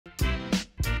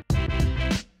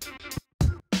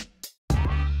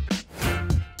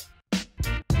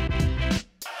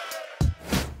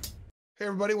Hey,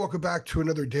 everybody, welcome back to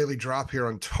another daily drop here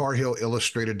on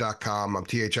TarHeelIllustrated.com. I'm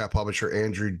THI publisher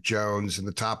Andrew Jones, and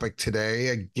the topic today,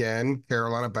 again,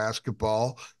 Carolina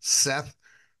basketball. Seth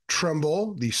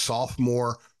Trimble, the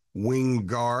sophomore wing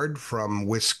guard from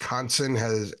Wisconsin,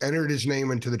 has entered his name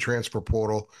into the transfer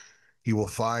portal. He will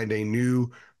find a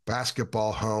new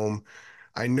basketball home.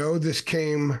 I know this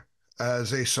came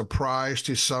as a surprise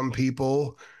to some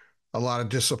people, a lot of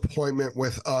disappointment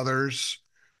with others,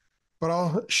 but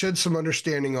I'll shed some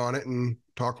understanding on it and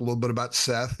talk a little bit about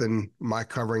Seth and my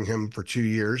covering him for 2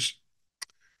 years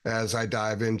as I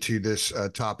dive into this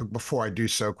topic. Before I do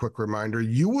so, quick reminder,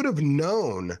 you would have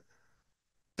known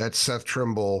that Seth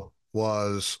Trimble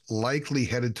was likely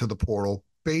headed to the portal.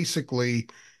 Basically,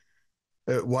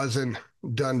 it wasn't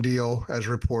done deal as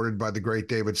reported by the great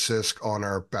David Sisk on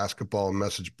our basketball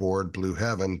message board, Blue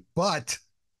Heaven, Four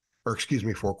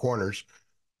Corners.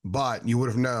 But you would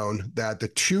have known that the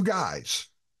two guys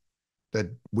that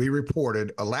we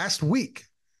reported last week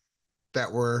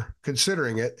that were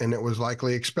considering it, and it was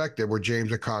likely expected, were James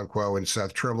Okonkwo and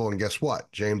Seth Trimble. And guess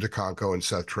what? James Okonkwo and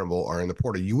Seth Trimble are in the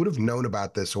portal. You would have known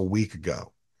about this a week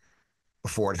ago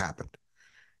before it happened.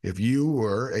 If you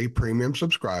were a premium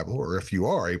subscriber, or if you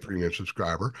are a premium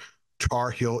subscriber,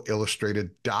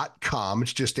 TarHeelIllustrated.com.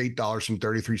 It's just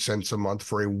 $8.33 a month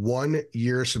for a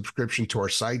 1-year subscription to our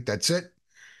site. That's it.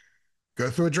 Go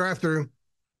through a drive-through.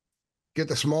 Get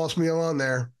the smallest meal on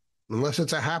there, unless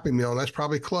it's a Happy Meal, and that's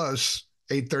probably close.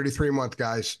 $8.33 a month,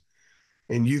 guys.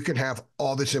 And you can have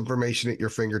all this information at your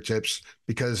fingertips,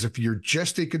 because if you're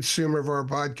just a consumer of our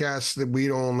podcasts, that we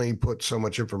don't only put so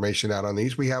much information out on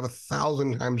these, we have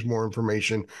 1,000 times more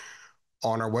information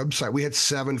on our website. We had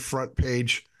 7 front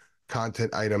page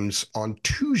content items on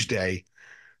Tuesday,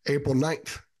 April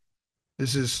 9th.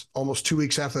 This is almost 2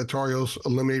 weeks after the Tar Heels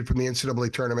eliminated from the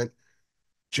NCAA tournament,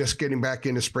 just getting back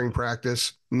into spring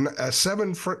practice.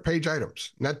 7 front page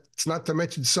items. That's not to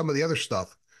mention some of the other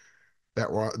stuff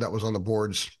that was on the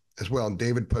boards as well. And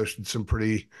David posted some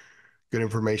pretty good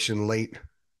information late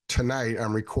tonight.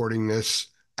 I'm recording this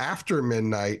after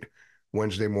midnight,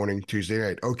 Wednesday morning, Tuesday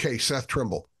night. Okay, Seth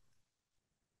Trimble.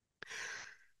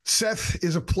 Seth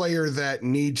is a player that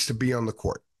needs to be on the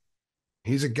court.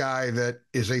 He's a guy that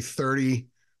is a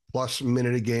 30-plus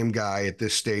minute a game guy at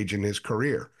this stage in his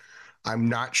career. I'm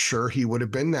not sure he would have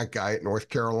been that guy at North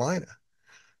Carolina.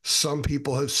 Some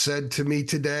people have said to me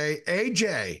today,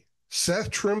 AJ, Seth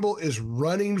Trimble is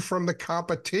running from the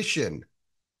competition.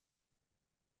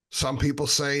 Some people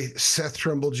say Seth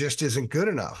Trimble just isn't good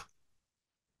enough.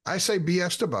 I say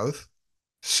BS to both,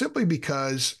 simply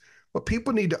because what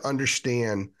people need to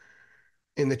understand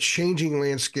in the changing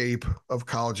landscape of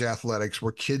college athletics,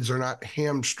 where kids are not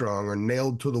hamstrung or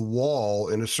nailed to the wall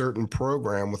in a certain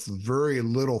program with very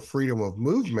little freedom of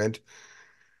movement,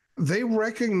 they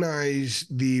recognize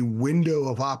the window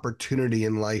of opportunity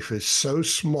in life is so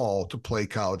small to play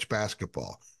college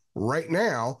basketball. Right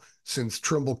now, since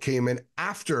Trimble came in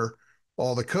after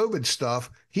all the COVID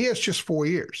stuff, he has just 4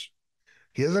 years.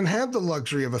 He doesn't have the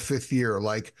luxury of a 5th year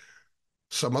like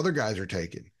some other guys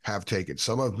have taken.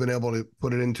 Some have been able to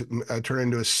put it into turn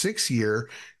into a 6th year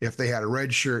if they had a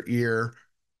redshirt year,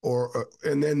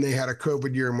 and then they had a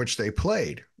COVID year in which they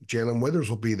played. Jalen Withers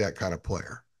will be that kind of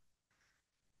player.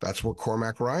 That's what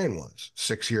Cormac Ryan was,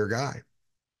 6-year guy.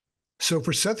 So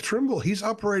for Seth Trimble, he's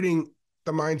operating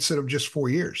the mindset of just 4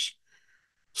 years.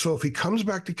 So if he comes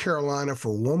back to Carolina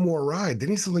for one more ride, then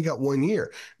he's only got 1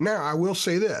 year. Now, I will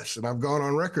say this, and I've gone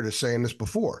on record as saying this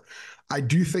before. I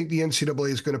do think the NCAA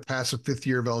is going to pass a 5th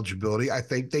year of eligibility. I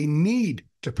think they need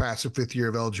to pass a 5th year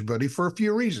of eligibility for a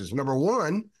few reasons. Number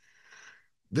one,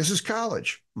 this is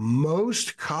college.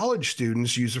 Most college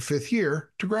students use a 5th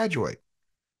year to graduate.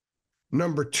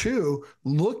 Number two,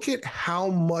 look at how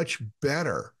much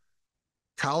better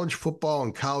college football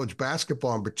and college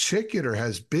basketball in particular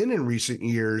has been in recent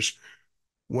years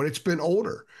when it's been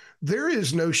older. There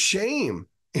is no shame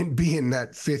in being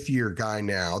that 5th year guy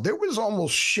now. There was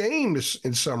almost shame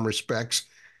in some respects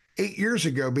 8 years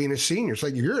ago being a senior. It's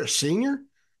like, if you're a senior,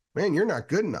 man, you're not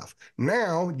good enough.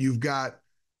 Now you've got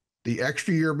the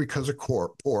extra year because of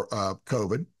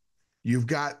COVID. You've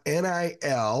got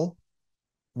NIL,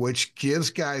 which gives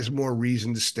guys more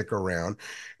reason to stick around.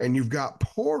 And you've got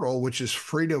portal, which is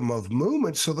freedom of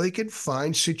movement, so they can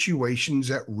find situations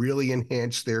that really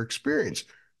enhance their experience.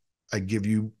 I give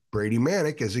you Brady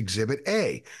Manick as Exhibit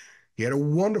A. He had a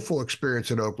wonderful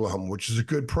experience at Oklahoma, which is a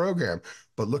good program.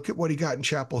 But look at what he got in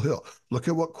Chapel Hill. Look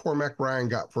at what Cormac Ryan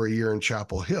got for a year in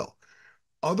Chapel Hill.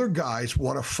 Other guys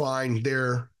want to find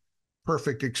their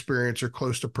perfect experience or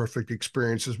close to perfect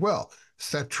experience as well.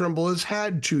 Seth Trimble has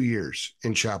had 2 years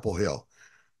in Chapel Hill.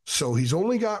 So he's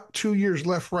only got 2 years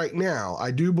left right now.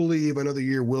 I do believe another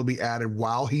year will be added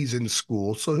while he's in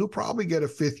school. So he'll probably get a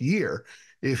fifth year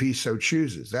if he so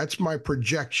chooses. That's my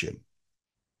projection.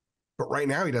 But right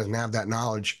now, he doesn't have that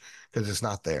knowledge because it's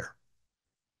not there.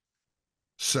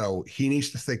 So he needs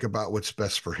to think about what's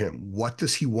best for him. What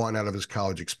does he want out of his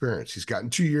college experience? He's gotten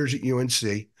 2 years at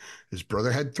UNC. His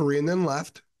brother had 3 and then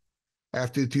left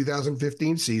after the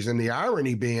 2015 season. The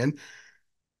irony being,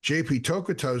 JP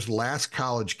Tokoto's last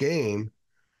college game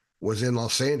was in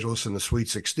Los Angeles in the Sweet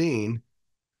 16.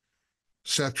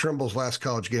 Seth Trimble's last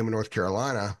college game in North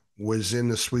Carolina was in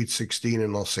the Sweet 16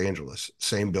 in Los Angeles.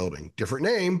 Same building. Different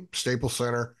name, Staples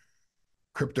Center,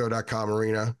 Crypto.com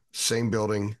Arena, same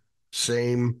building,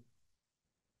 same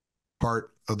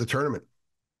part of the tournament.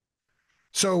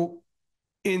 So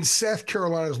in Seth,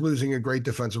 Carolina's losing a great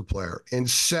defensive player. In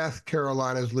Seth,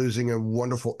 Carolina's losing a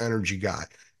wonderful energy guy.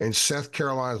 And Seth,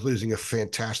 Carolina's losing a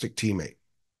fantastic teammate.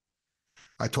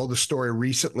 I told a story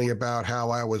recently about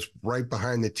how I was right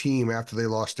behind the team after they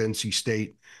lost NC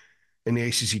State in the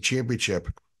ACC championship.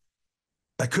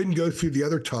 I couldn't go through the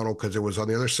other tunnel because it was on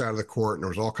the other side of the court and there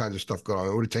was all kinds of stuff going on.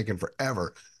 It would have taken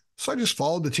forever. So I just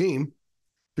followed the team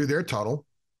through their tunnel.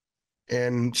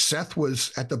 And Seth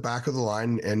was at the back of the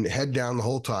line and head down the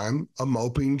whole time, a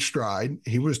moping stride.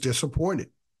 He was disappointed.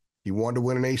 He wanted to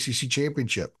win an ACC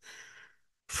championship.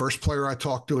 First player I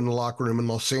talked to in the locker room in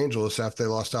Los Angeles after they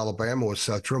lost Alabama was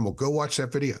Seth Trimble. Go watch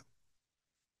that video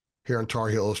here on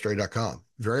TarHeelIllustrated.com.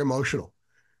 Very emotional,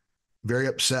 very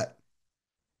upset.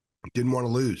 Didn't want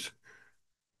to lose.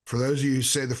 For those of you who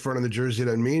say the front of the jersey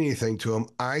doesn't mean anything to him,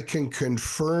 I can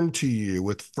confirm to you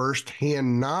with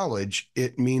firsthand knowledge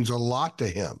it means a lot to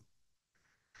him.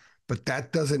 But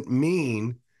that doesn't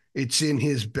mean it's in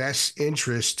his best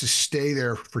interest to stay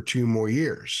there for 2 more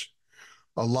years.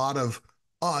 A lot of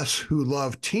us who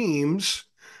love teams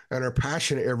and are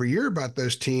passionate every year about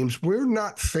those teams, we're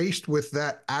not faced with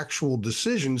that actual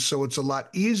decision. So it's a lot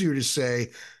easier to say,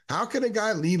 how can a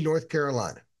guy leave North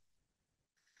Carolina?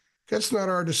 That's not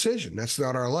our decision. That's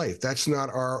not our life. That's not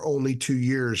our only 2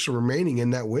 years remaining in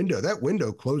that window. That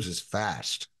window closes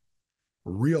fast,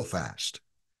 real fast.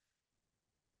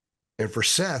 And for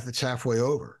Seth, it's halfway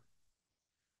over.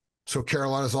 So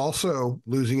Carolina's also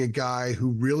losing a guy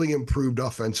who really improved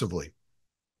offensively.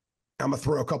 I'm going to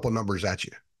throw a couple numbers at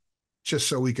you just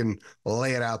so we can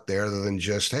lay it out there other than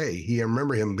just, hey, I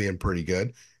remember him being pretty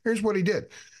good. Here's what he did.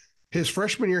 His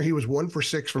freshman year, he was 1 for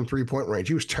 6 from three-point range.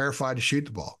 He was terrified to shoot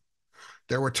the ball.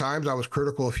 There were times I was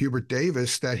critical of Hubert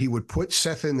Davis that he would put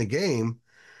Seth in the game,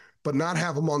 but not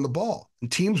have him on the ball.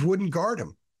 And teams wouldn't guard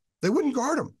him. They wouldn't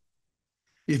guard him.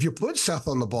 If you put Seth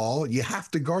on the ball, you have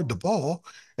to guard the ball.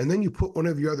 And then you put one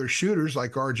of your other shooters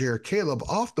like RJ or Caleb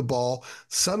off the ball.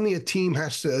 Suddenly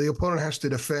the opponent has to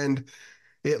defend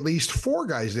at least 4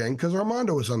 guys then because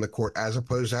Armando was on the court as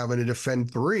opposed to having to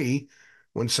defend 3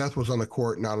 when Seth was on the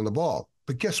court, not on the ball.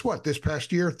 But guess what? This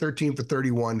past year, 13 for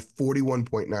 31,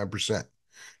 41.9%.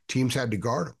 Teams had to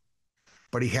guard him.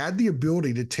 But he had the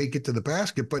ability to take it to the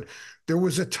basket. But there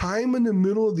was a time in the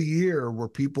middle of the year where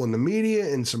people in the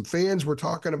media and some fans were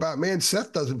talking about, man,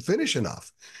 Seth doesn't finish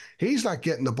enough. He's not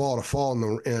getting the ball to fall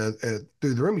through the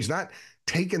rim. He's not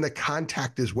taking the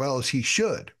contact as well as he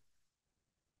should.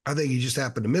 I think he just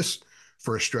happened to miss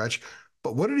for a stretch.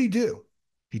 But what did he do?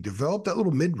 He developed that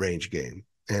little mid-range game.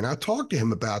 And I talked to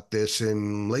him about this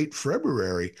in late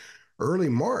February, early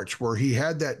March, where he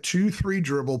had that 2-3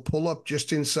 dribble, pull up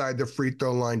just inside the free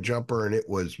throw line jumper, and it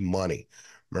was money.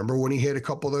 Remember when he hit a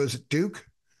couple of those at Duke?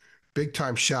 Big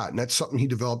time shot. And that's something he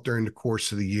developed during the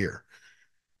course of the year.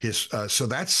 So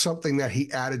that's something that he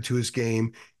added to his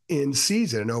game in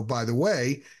season. And oh, by the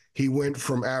way, he went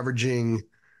from averaging,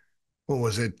 what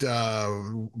was it,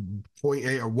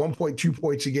 1.2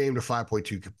 points a game to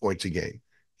 5.2 points a game.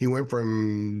 He went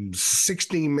from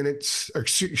 16 minutes, a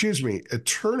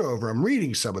turnover. I'm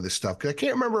reading some of this stuff because I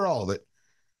can't remember all of it,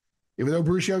 even though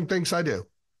Bruce Young thinks I do.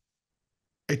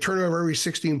 A turnover every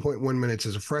 16.1 minutes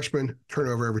as a freshman,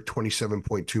 turnover every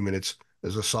 27.2 minutes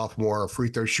as a sophomore. Free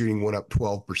throw shooting went up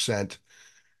 12%.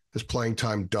 His playing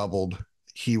time doubled.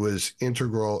 He was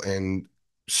integral in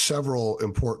several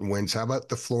important wins. How about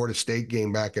the Florida State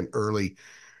game back in early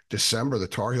December? The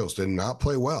Tar Heels did not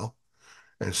play well.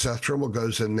 And Seth Trimble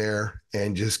goes in there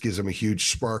and just gives him a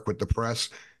huge spark with the press.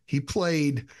 He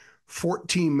played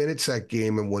 14 minutes that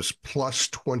game and was plus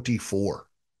 24.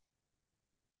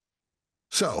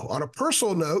 So on a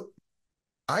personal note,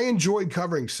 I enjoyed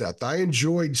covering Seth. I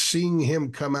enjoyed seeing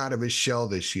him come out of his shell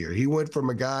this year. He went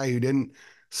from a guy who didn't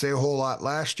say a whole lot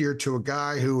last year to a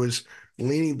guy who was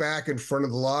leaning back in front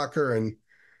of the locker and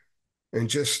and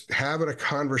just having a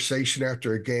conversation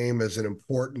after a game as an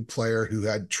important player who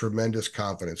had tremendous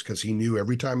confidence because he knew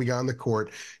every time he got on the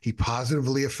court, he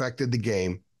positively affected the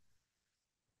game.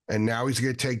 And now he's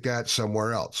going to take that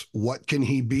somewhere else. What can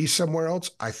he be somewhere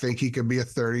else? I think he can be a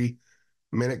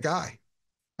 30-minute guy.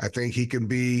 I think he can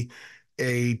be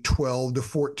a 12 to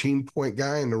 14 point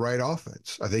guy in the right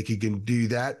offense. I think he can do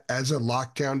that as a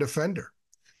lockdown defender,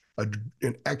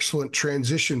 an excellent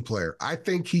transition player. I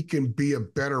think he can be a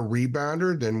better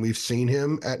rebounder than we've seen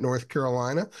him at North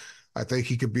Carolina. I think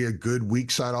he could be a good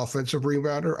weak side offensive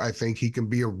rebounder. I think he can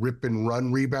be a rip and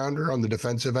run rebounder on the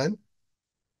defensive end.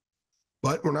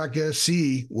 But we're not going to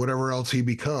see whatever else he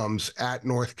becomes at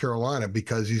North Carolina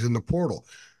because he's in the portal.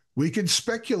 We can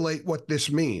speculate what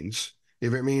this means.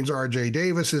 If it means R.J.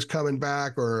 Davis is coming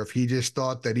back, or if he just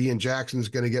thought that Ian Jackson's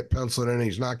going to get penciled in and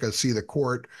he's not going to see the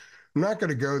court, I'm not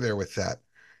going to go there with that.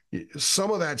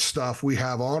 Some of that stuff we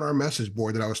have on our message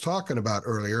board that I was talking about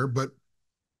earlier, but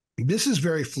this is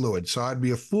very fluid. So I'd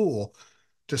be a fool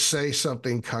to say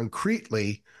something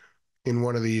concretely in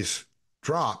one of these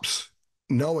drops,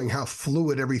 knowing how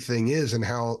fluid everything is and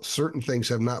how certain things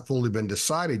have not fully been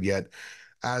decided yet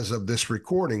as of this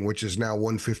recording, which is now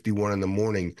 1:51 in the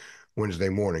morning, Wednesday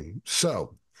morning.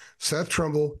 So Seth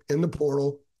Trimble in the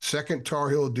portal, second Tar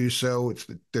Heel to do so.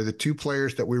 They're the two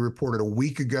players that we reported a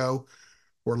week ago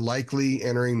were likely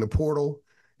entering the portal.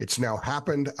 It's now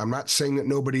happened. I'm not saying that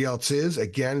nobody else is.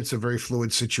 Again, it's a very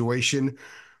fluid situation,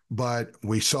 but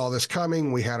we saw this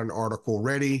coming. We had an article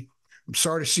ready. I'm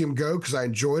sorry to see him go because I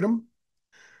enjoyed him.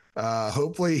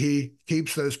 Hopefully he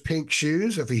keeps those pink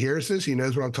shoes. If he hears this, he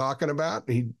knows what I'm talking about.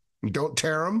 Don't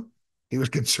tear them. He was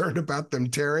concerned about them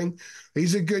tearing.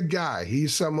 He's a good guy.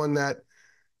 He's someone that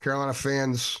Carolina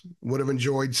fans would have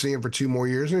enjoyed seeing for 2 more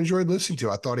years and enjoyed listening to.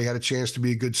 I thought he had a chance to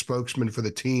be a good spokesman for the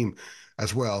team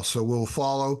as well. So we'll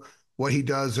follow what he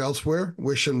does elsewhere.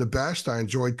 Wish him the best. I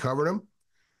enjoyed covering him.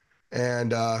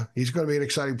 And he's going to be an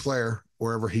exciting player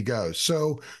wherever he goes.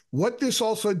 So what this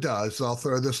also does, I'll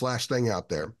throw this last thing out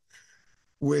there.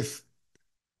 With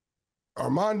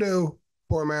Armando,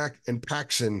 Cormac, and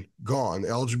Paxson gone,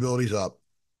 eligibility's up,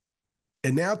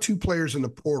 and now 2 players in the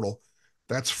portal,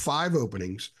 that's 5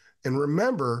 openings. And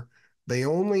remember, they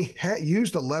only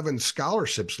used 11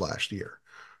 scholarships last year.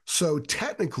 So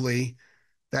technically,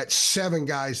 that's 7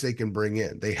 guys they can bring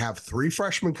in. They have 3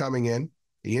 freshmen coming in,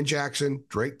 Ian Jackson,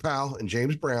 Drake Powell, and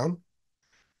James Brown.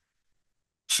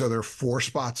 So there are 4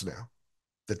 spots now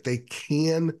that they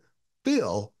can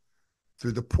fill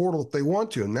through the portal if they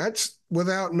want to. And that's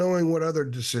without knowing what other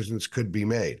decisions could be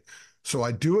made. So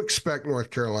I do expect North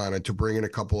Carolina to bring in a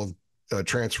couple of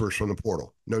transfers from the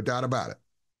portal. No doubt about it.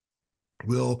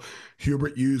 Will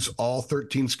Hubert use all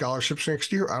 13 scholarships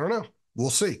next year? I don't know.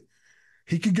 We'll see.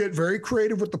 He could get very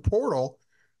creative with the portal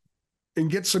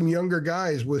and get some younger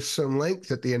guys with some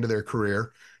length at the end of their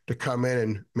career to come in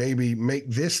and maybe make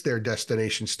this their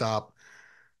destination stop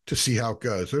to see how it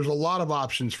goes. There's a lot of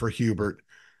options for Hubert,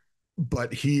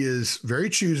 but he is very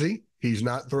choosy. He's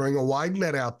not throwing a wide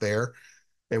net out there.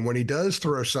 And when he does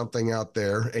throw something out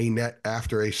there, a net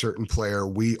after a certain player,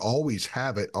 we always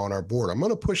have it on our board. I'm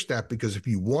going to push that because if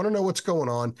you want to know what's going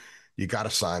on, you got to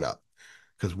sign up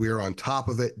because we are on top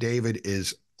of it. David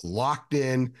is locked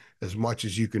in as much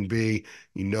as you can be.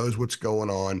 He knows what's going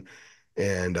on.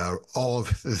 And all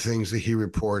of the things that he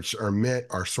reports are met.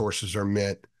 Our sources are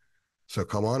met. So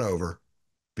come on over,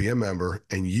 be a member,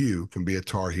 and you can be a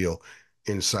Tar Heel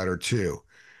insider too.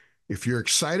 If you're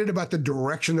excited about the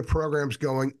direction the program's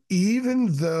going, even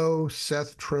though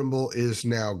Seth Trimble is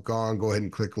now gone, go ahead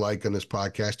and click like on this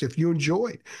podcast. If you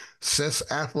enjoyed Seth's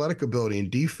athletic ability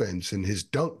and defense and his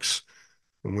dunks,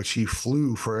 in which he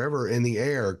flew forever in the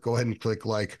air, go ahead and click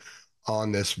like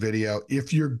on this video.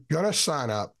 If you're going to sign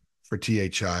up for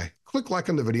THI, click like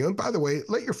on the video. And by the way,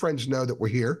 let your friends know that we're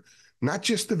here, not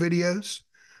just the videos,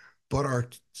 but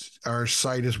our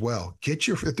site as well.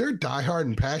 If they're diehard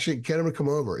and passionate, get them to come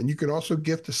over. And you can also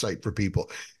gift the site for people.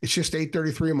 It's just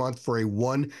 $8.33 a month for a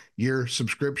 1-year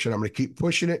subscription. I'm going to keep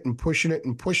pushing it and pushing it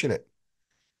and pushing it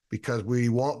because we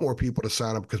want more people to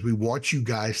sign up because we want you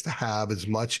guys to have as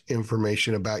much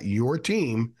information about your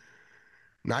team,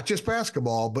 not just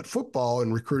basketball, but football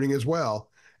and recruiting as well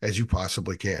as you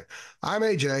possibly can. I'm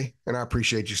AJ, and I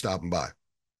appreciate you stopping by.